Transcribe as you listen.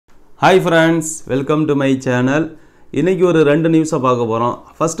Hi friends, welcome to my channel. இன்னைக்கு ஒரு ரெண்டு நியூஸை பார்க்க போறோம்.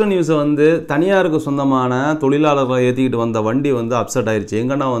 ஃபர்ஸ்ட் நியூஸ் வந்து தனியாருக்கு சொந்தமான தொழிலாளர்களை ஏத்திக்கிட்டு வந்த வண்டி வந்து அப்செட் ஆயிருச்சு.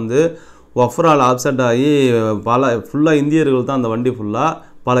 எங்கனா வந்து ஓவரால் அப்செட் ஆகி ஃபுல்லா இந்தியர்கள் தான் அந்த வண்டி ஃபுல்லா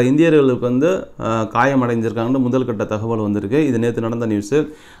பல இந்தியர்களுக்கு வந்து காயம் அடைஞ்சிருக்காங்கன்னு முதல் கட்ட தகவல் வந்திருக்கு. இது நேத்து நடந்த நியூஸ்.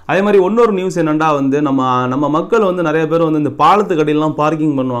 அதே மாதிரி இன்னொரு நியூஸ் என்னன்னா வந்து நம்ம மக்கள் வந்து நிறைய பேர் வந்து இந்த பாலத்துக்கு அடியிலலாம்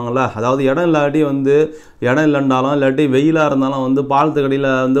பார்க்கிங் பண்ணுவாங்கல்ல. அதாவது இடம் இல்லாட்டி வந்து இடம் இல்லைண்டாலும் இல்லாட்டி வெயிலா இருந்தாலும் வந்து பாலத்துக்கு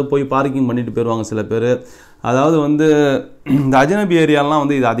அடியில வந்து போய் பார்க்கிங் பண்ணிட்டு போயிடுவாங்க சில பேர். அதாவது வந்து இந்த அஜனபி ஏரியாலாம்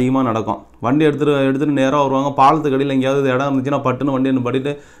வந்து இது அதிகமாக நடக்கும். வண்டி எடுத்துட்டு நேராக வருவாங்க, பாலத்துக்கு அடியில் எங்கேயாவது இடம் இருந்துச்சுன்னா பட்டுன்னு வண்டி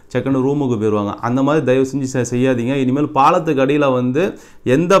பண்ணிட்டு செகண்ட் ரூமுக்கு போயிடுவாங்க. அந்த மாதிரி தயவு செஞ்சு செய்யாதீங்க. இனிமேல் பாலத்துக்கு அடியில் வந்து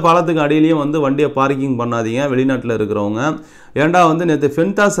எந்த பாலத்துக்கு அடியிலையும் வந்து வண்டியை பார்க்கிங் பண்ணாதீங்க வெளிநாட்டில் இருக்கிறவங்க. ஏன்டா வந்து நேற்று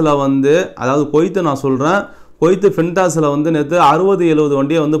ஃபென்டாஸில் வந்து அதாவது குவைத்து நான் சொல்கிறேன், குவைத்து ஃபென்டாஸில் வந்து நேற்று 60-70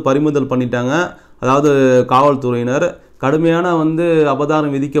 வண்டியை வந்து பறிமுதல் பண்ணிட்டாங்க. அதாவது காவல்துறையினர் கடுமையான வந்து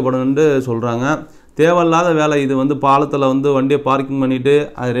அபராதம் விதிக்கப்படும் சொல்கிறாங்க. தேவையில்லாத வேலை இது வந்து பாலத்தில் வந்து வண்டியை பார்க்கிங் பண்ணிவிட்டு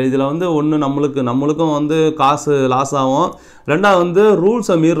இதில் வந்து ஒன்று நம்மளுக்கும் வந்து காசு லாஸ் ஆகும். ரெண்டாவது வந்து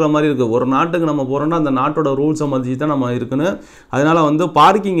ரூல்ஸை மீறுற மாதிரி இருக்குது. ஒரு நாட்டுக்கு நம்ம போகிறோன்னா அந்த நாட்டோட ரூல்ஸை மதிச்சு தான் நம்ம இருக்குன்னு. அதனால் வந்து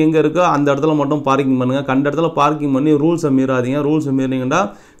பார்க்கிங் எங்கே இருக்கோ அந்த இடத்துல மட்டும் பார்க்கிங் பண்ணுங்கள். கண்ட இடத்துல பார்க்கிங் பண்ணி ரூல்ஸை மீறாதீங்க. ரூல்ஸை மீறினீங்கன்னா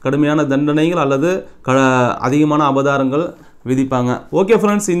கடுமையான தண்டனைகள் அல்லது அதிகமான அபராதங்கள் விதிப்பாங்க. ஓகே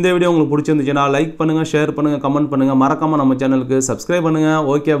ஃப்ரெண்ட்ஸ், இந்த வீடியோ உங்களுக்கு பிடிச்சிருந்துச்சுன்னா லைக் பண்ணுங்கள், ஷேர் பண்ணுங்கள், கமெண்ட் பண்ணுங்கள். மறக்காமல் நம்ம சேனலுக்கு சப்ஸ்கிரைப் பண்ணுங்கள்.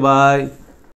 Okay bye.